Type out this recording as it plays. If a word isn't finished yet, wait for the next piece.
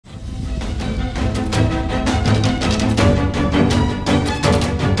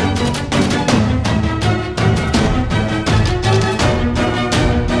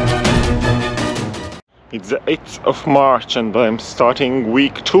the 8th of March and I'm starting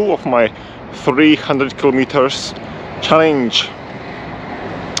week 2 of my 300 kilometers challenge.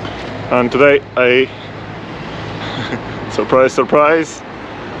 And today I, surprise, surprise,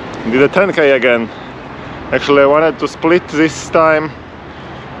 did a 10k again. Actually I wanted to split this time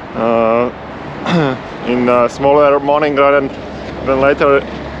in a smaller morning run and then later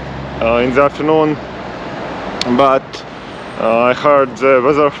in the afternoon, but I heard the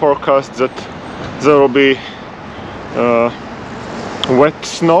weather forecast that there will be wet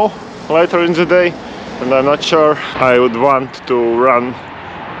snow later in the day, and I'm not sure I would want to run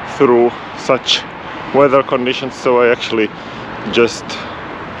through such weather conditions, so I actually just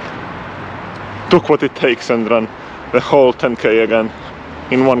took what it takes and ran the whole 10k again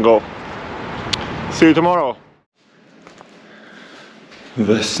in one go. See you tomorrow!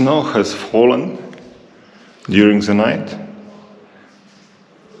 The snow has fallen during the night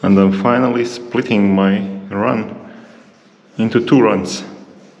and I'm finally splitting my run into 2 runs.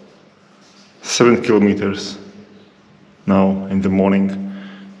 7 kilometers now in the morning,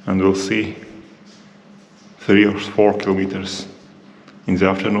 and we'll see 3 or 4 kilometers in the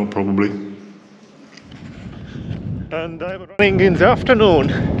afternoon probably. And I'm running in the afternoon.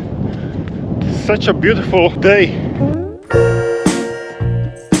 Such a beautiful day.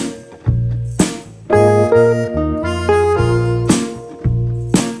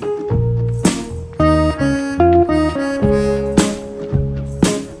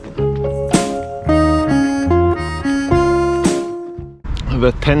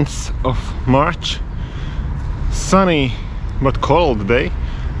 The 10th of March, sunny but cold day,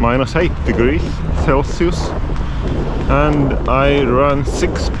 -8 degrees Celsius, and I run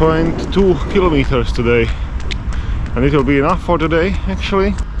 6.2 kilometers today, and it will be enough for today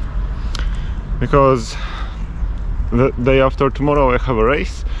actually, because the day after tomorrow I have a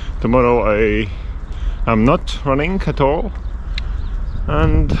race. Tomorrow I am not running at all,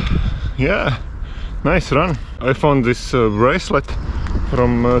 and yeah, nice run. I found this bracelet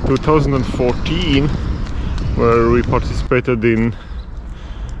from 2014, where we participated in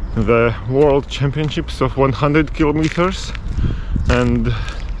the World Championships of 100 kilometers, and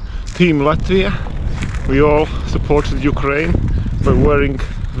Team Latvia, we all supported Ukraine by wearing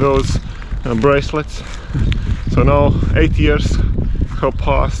those bracelets. So now 8 years have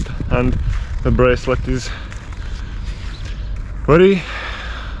passed and the bracelet is very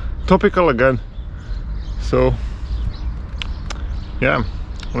topical again. So yeah,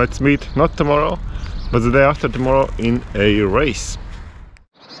 let's meet not tomorrow but the day after tomorrow in a race.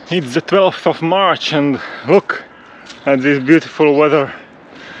 It's the 12th of March and look at this beautiful weather,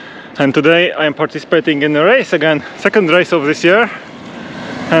 and today I am participating in a race again, second race of this year,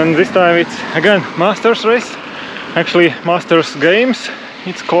 and this time it's again Masters race, actually Masters Games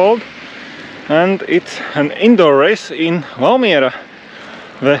it's called, and it's an indoor race in Valmiera,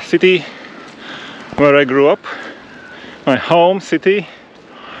 the city where I grew up, my home city.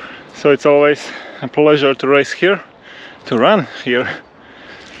 So it's always a pleasure to race here, to run here.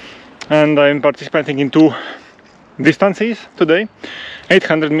 And I'm participating in 2 distances today,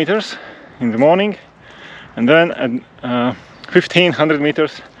 800 meters in the morning and then 1500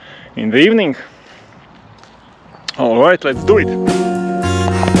 meters in the evening. Alright, let's do it!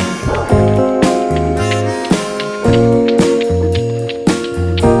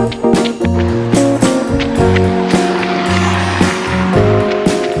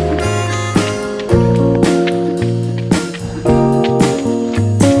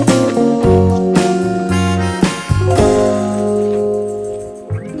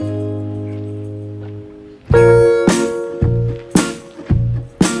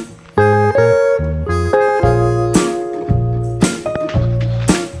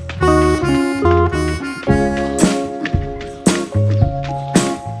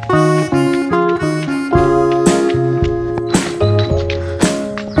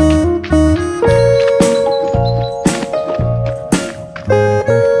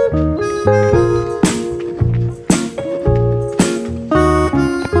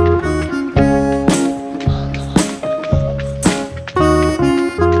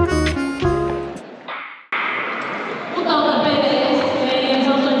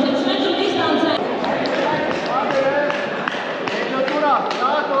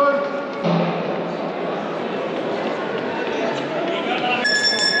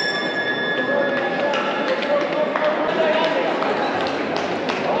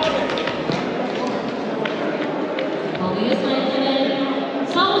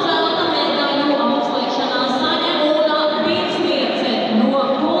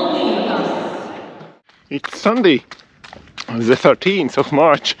 It's Sunday, the 13th of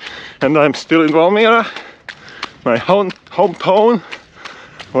March, and I'm still in Valmiera, my hometown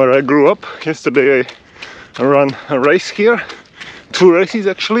where I grew up. Yesterday I ran a race here, 2 races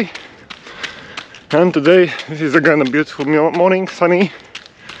actually, and today this is again a beautiful morning, sunny,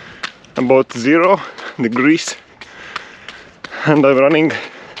 about 0 degrees, and I'm running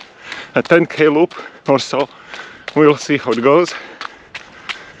a 10k loop or so. We'll see how it goes.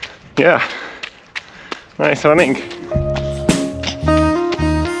 Yeah, nice running.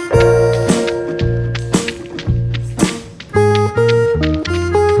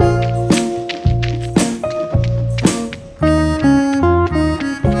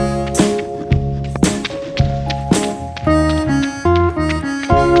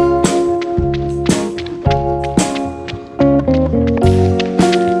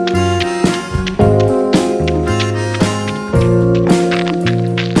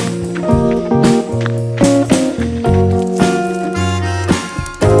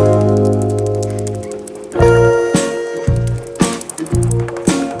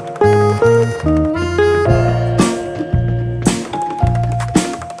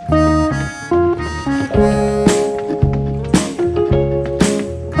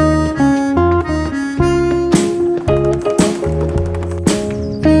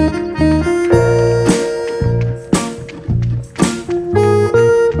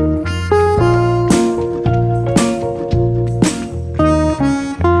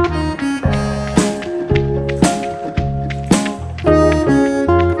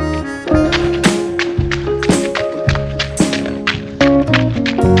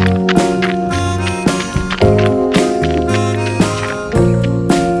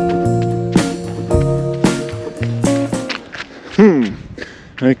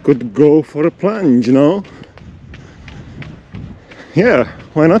 I could go for a plunge now. Yeah,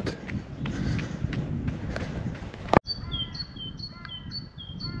 why not?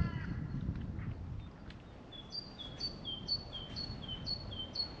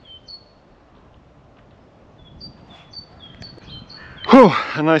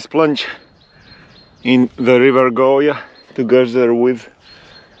 Oh, a nice plunge in the river Goya together with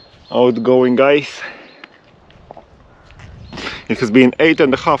outgoing ice. It has been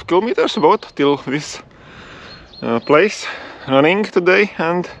 8.5 kilometers about till this place running today,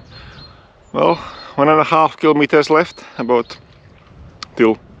 and well, 1.5 kilometers left about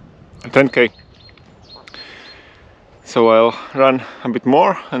till 10k. So I'll run a bit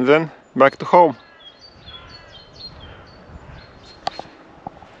more and then back to home.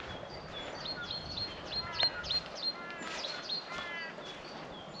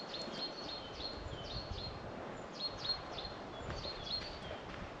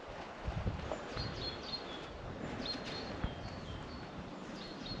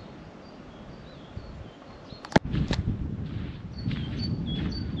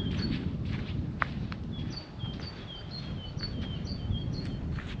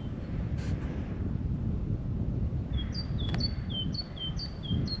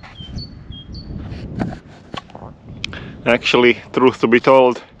 Actually, truth to be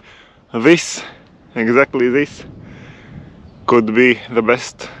told, exactly this, could be the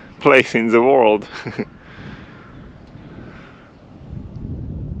best place in the world.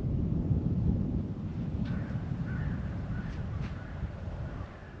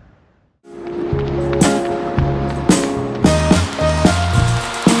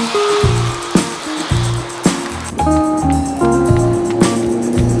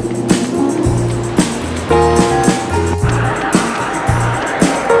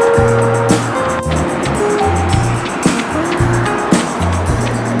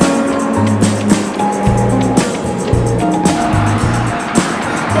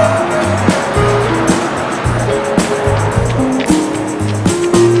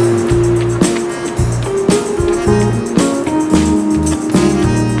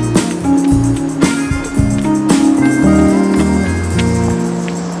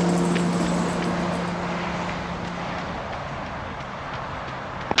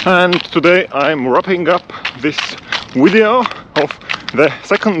 And today I'm wrapping up this video of the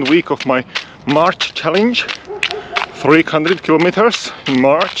second week of my March challenge, 300 kilometers in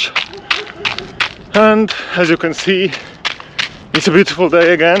March. And as you can see, it's a beautiful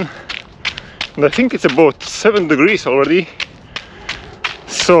day again, and I think it's about 7 degrees already,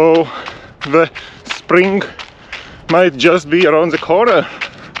 so the spring might just be around the corner.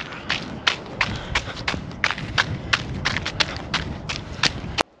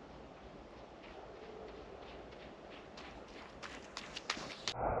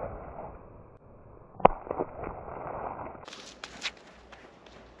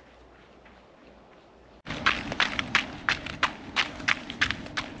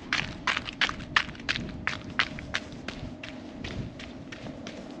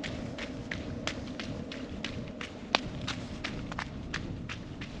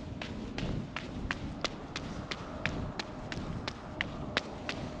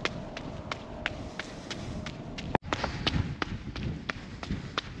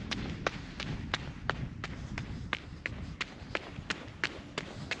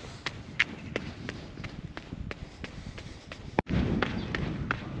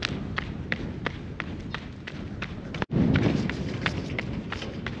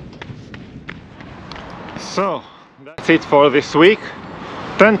 So that's it for this week.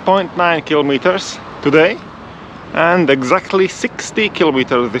 10.9 kilometers today and exactly 60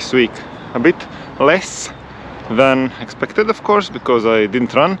 kilometers this week. A bit less than expected, of course, because I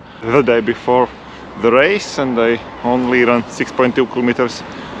didn't run the day before the race and I only ran 6.2 kilometers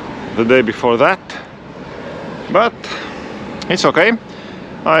the day before that. But it's okay.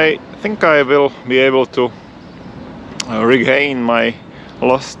 I think I will be able to regain my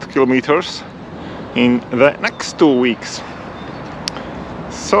lost kilometers in the next 2 weeks.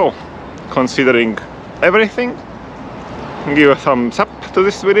 So, considering everything, give a thumbs up to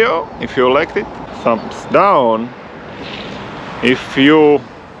this video if you liked it, thumbs down if you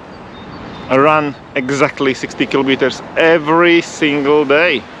run exactly 60 kilometers every single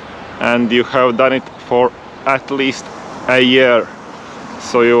day and you have done it for at least a year.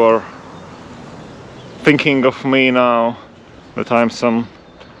 So you are thinking of me now that I'm some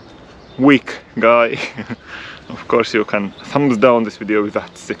weak guy. Of course you can thumbs down this video if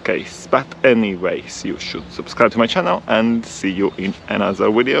that's the case, but anyways, you should subscribe to my channel and see you in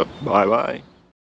another video. Bye bye.